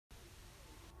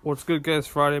What's good, guys?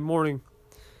 Friday morning.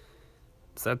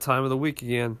 It's that time of the week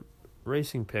again.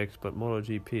 Racing picks, but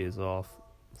MotoGP is off.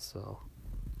 So,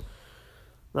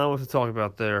 not much to talk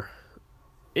about there.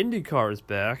 IndyCar is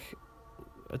back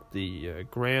at the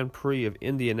Grand Prix of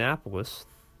Indianapolis.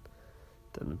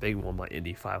 Then the big one, my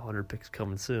Indy 500 picks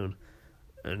coming soon.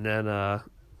 And then a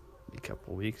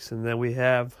couple of weeks. And then we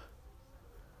have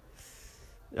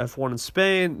F1 in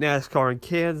Spain, NASCAR in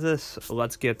Kansas.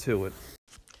 Let's get to it.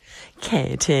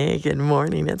 KT, good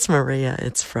morning. It's Maria.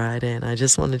 It's Friday, and I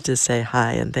just wanted to say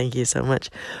hi and thank you so much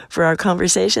for our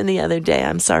conversation the other day.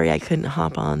 I'm sorry I couldn't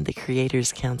hop on the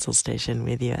Creators Council station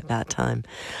with you at that time,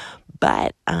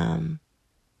 but I'm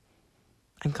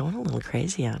going a little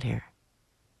crazy out here.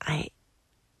 I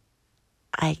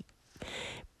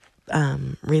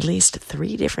released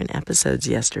 3 different episodes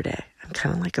yesterday. I'm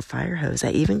kind of like a fire hose.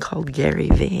 I even called Gary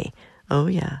V. Oh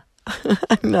yeah.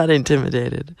 I'm not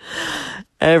intimidated.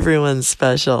 Everyone's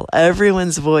special.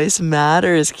 Everyone's voice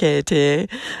matters, KT.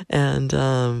 And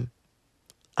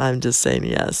I'm just saying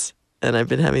yes. And I've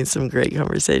been having some great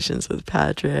conversations with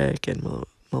Patrick and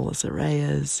Melissa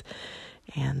Reyes.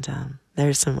 And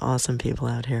there's some awesome people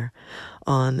out here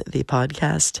on the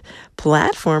podcast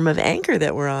platform of Anchor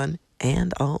that we're on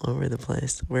and all over the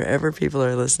place. Wherever people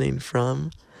are listening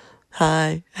from.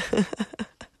 Hi.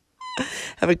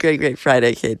 Have a great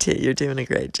Friday, KT. You're doing a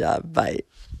great job. Bye.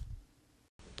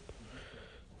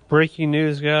 Breaking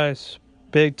news, guys.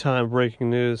 Big time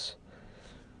breaking news.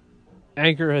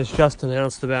 Anchor has just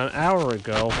announced about an hour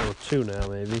ago, or 2 now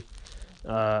maybe,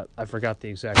 I forgot the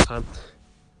exact time,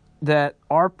 that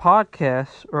our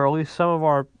podcast, or at least some of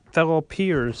our fellow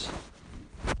peers,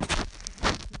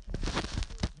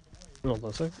 hold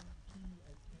on a second.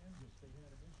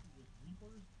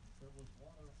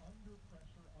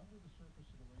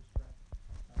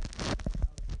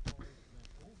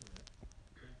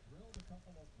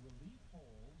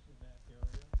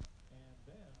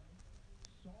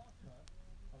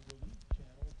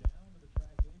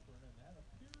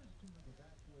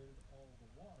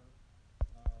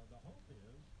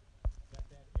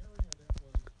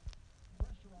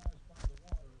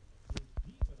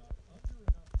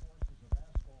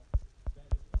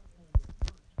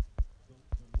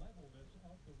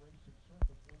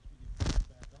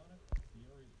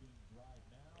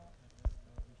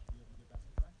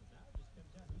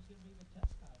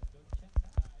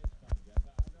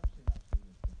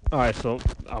 Alright, so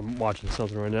I'm watching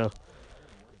something right now.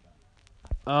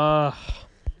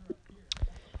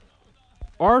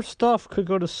 Our stuff could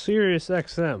go to Sirius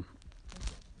XM.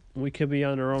 We could be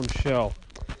on our own show.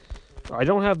 I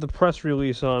don't have the press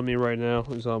release on me right now,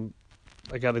 because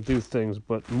I gotta do things,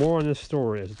 but more on this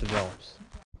story as it develops.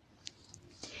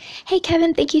 Hey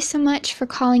Kevin, thank you so much for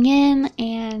calling in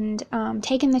and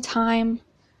taking the time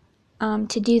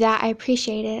to do that. I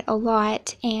appreciate it a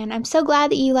lot, and I'm so glad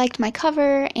that you liked my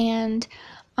cover, and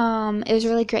it was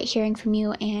really great hearing from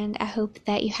you, and I hope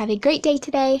that you have a great day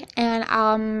today, and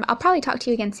I'll probably talk to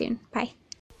you again soon. Bye.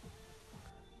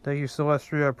 Thank you,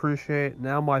 Celestria. I appreciate it.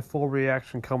 Now my full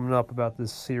reaction coming up about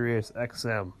this Sirius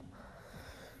XM.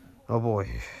 Oh boy,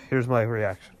 here's my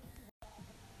reaction.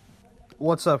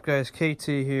 What's up, guys? KT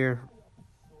here.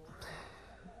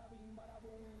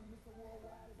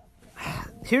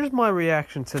 Here's my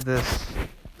reaction to this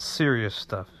Sirius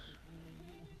stuff.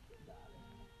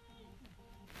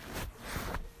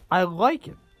 I like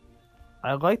it.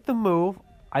 I like the move.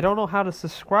 I don't know how to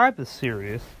subscribe to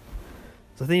Sirius.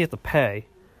 So I think you have to pay.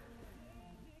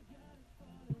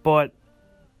 But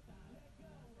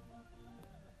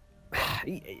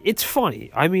it's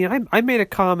funny. I mean, I made a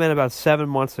comment about 7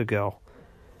 months ago.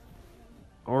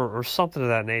 Or something of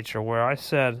that nature, where I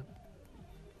said,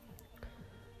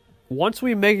 once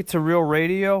we make it to real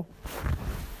radio,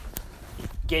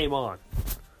 game on.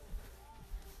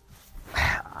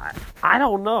 I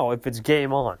don't know if it's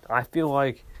game on. I feel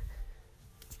like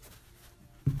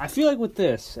with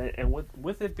this, and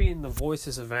with it being the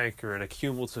Voices of Anchor and a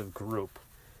cumulative group,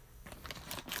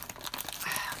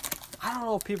 I don't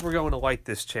know if people are going to like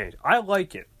this change. I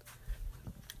like it.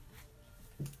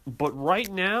 But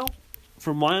right now,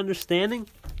 from my understanding,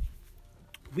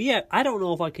 I don't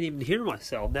know if I can even hear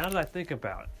myself now that I think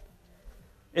about it.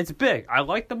 It's big. I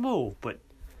like the move, but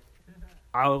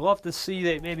I would love to see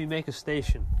they maybe make a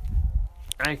station,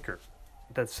 Anchor,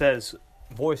 that says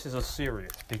Voices of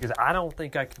Sirius, because I don't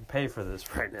think I can pay for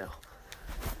this right now.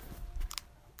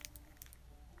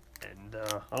 And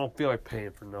I don't feel like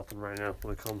paying for nothing right now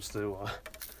when it comes to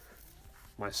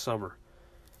my summer.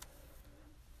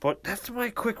 But that's my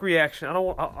quick reaction.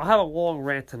 I'll have a long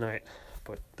rant tonight,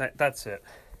 but that's it.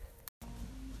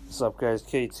 What's up, guys?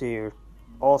 KT here.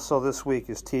 also this week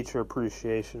is Teacher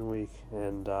Appreciation Week,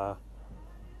 and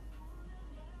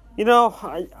you know,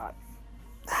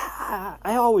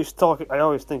 I always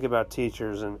think about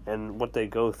teachers and what they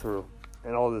go through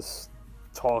and all this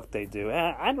talk they do.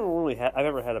 I don't really I've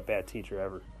ever had a bad teacher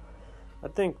ever. I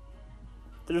think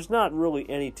there's not really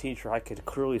any teacher I could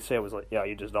clearly say was like, yeah,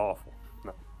 you're just awful.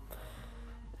 No.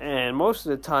 And most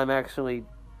of the time, actually,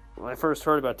 when I first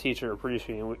heard about Teacher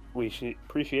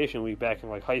Appreciation Week back in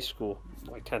like high school,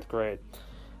 like 10th grade,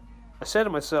 I said to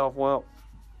myself, well,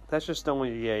 that's just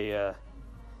only a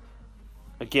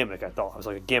gimmick. I thought it was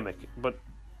like a gimmick. But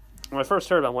when I first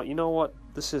heard it, I went, you know what?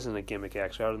 This isn't a gimmick,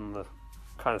 actually, other than the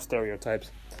kind of stereotypes.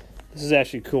 This is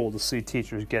actually cool to see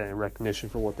teachers getting recognition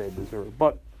for what they deserve.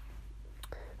 But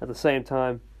at the same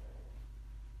time,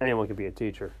 anyone can be a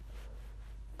teacher.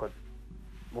 But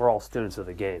we're all students of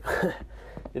the game.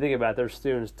 You think about it, they're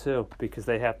students too, because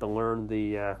they have to learn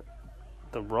the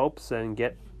ropes and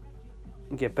get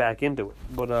back into it.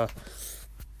 But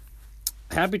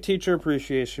happy Teacher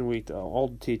Appreciation Week to all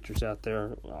the teachers out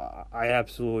there. I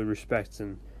absolutely respect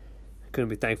and couldn't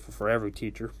be thankful for every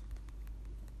teacher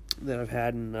that I've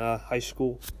had in high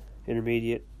school,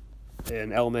 intermediate,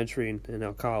 and elementary, and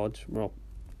now college. Well,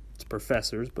 it's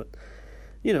professors, but,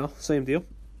 you know, same deal.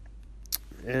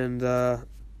 And I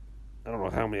don't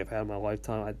know how many I've had in my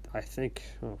lifetime. I think,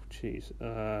 oh, geez.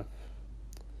 Let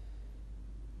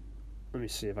me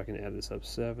see if I can add this up.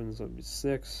 7, so it'll be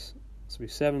 6. So it'll be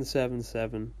 7, 7,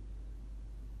 7,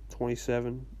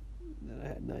 27. Then I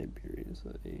had 9 periods.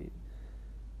 8,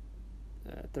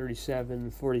 37,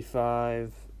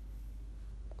 45,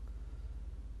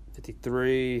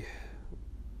 53.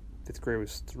 5th grade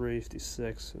was 3,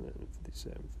 56, and then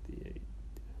 57, 58,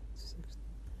 60,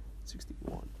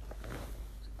 61.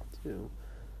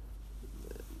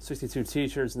 62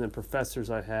 teachers, and then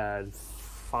professors I had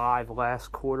 5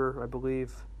 last quarter, I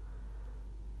believe.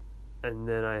 And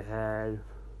then I had,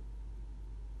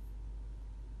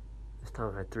 this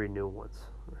time I had 3 new ones.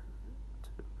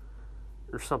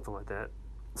 Or something like that.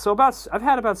 So I've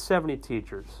had about 70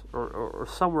 teachers, or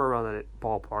somewhere around that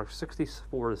ballpark,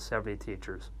 64 to 70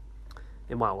 teachers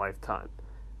in my lifetime.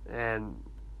 And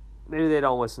maybe they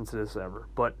don't listen to this ever,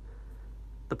 but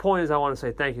the point is I want to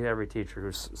say thank you to every teacher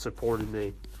who's supported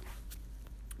me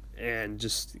and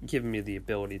just given me the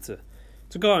ability to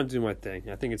go out and do my thing.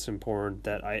 I think it's important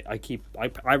that I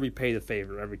repay the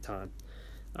favor every time.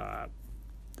 I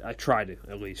try to,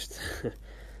 at least.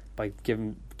 By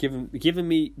giving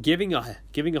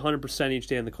 100% each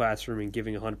day in the classroom and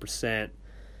giving 100%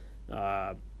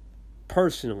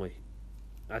 personally,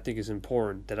 I think is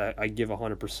important that I give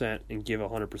 100% and give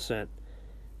 100%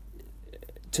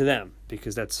 to them,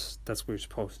 because that's what you're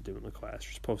supposed to do in the class.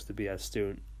 You're supposed to be a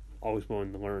student, always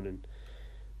willing to learn and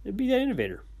be that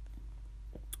innovator.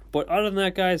 But other than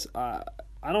that, guys, I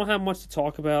don't have much to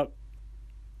talk about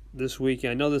this week.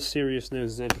 I know this serious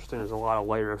news is interesting. There's a lot of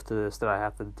layers to this that I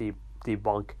have to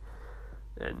debunk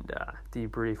and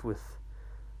debrief with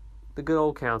the good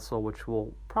old council, which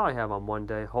we'll probably have on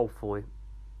Monday, hopefully.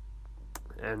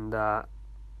 And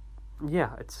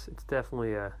yeah, it's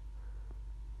definitely a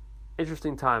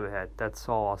interesting time ahead. That's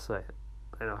all I'll say,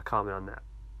 and I'll comment on that.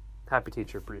 Happy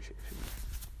Teacher Appreciation.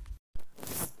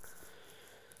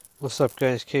 What's up,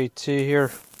 guys? KT here.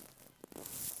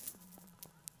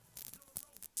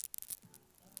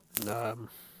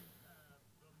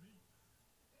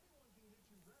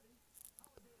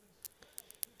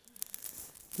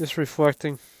 Just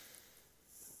reflecting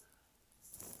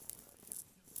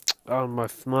on my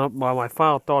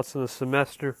final thoughts of the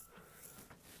semester.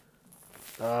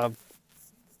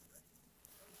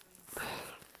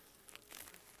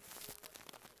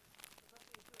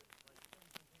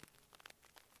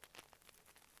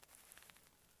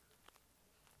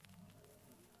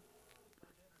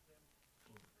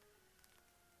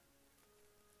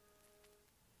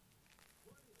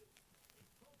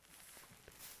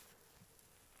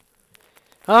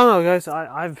 I don't know, guys.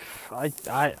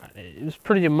 It was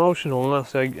pretty emotional,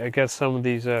 unless I got some of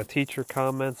these teacher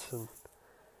comments and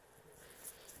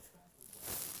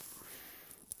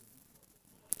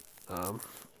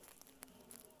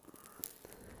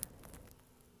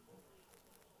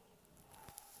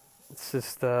it's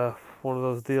just one of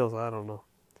those deals. I don't know,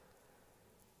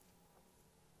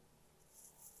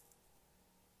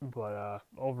 but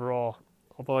overall,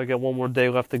 although I got one more day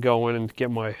left to go in and get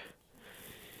my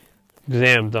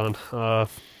exam done. I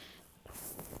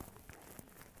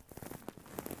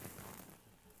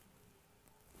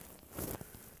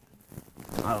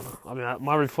don't know. I mean,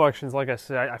 my reflections, like I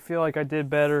said, I feel like I did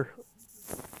better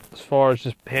as far as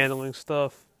just handling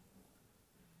stuff.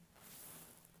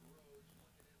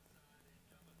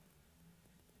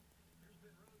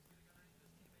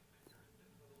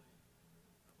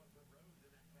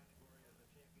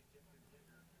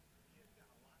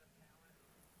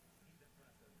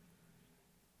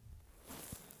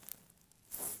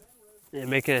 and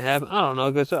making it happen. I don't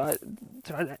know, because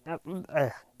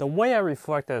the way I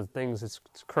reflect on things, it's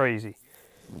crazy.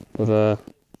 But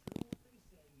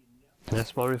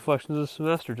that's my reflections of the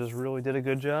semester. Just really did a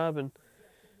good job, and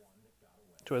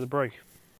enjoy the break.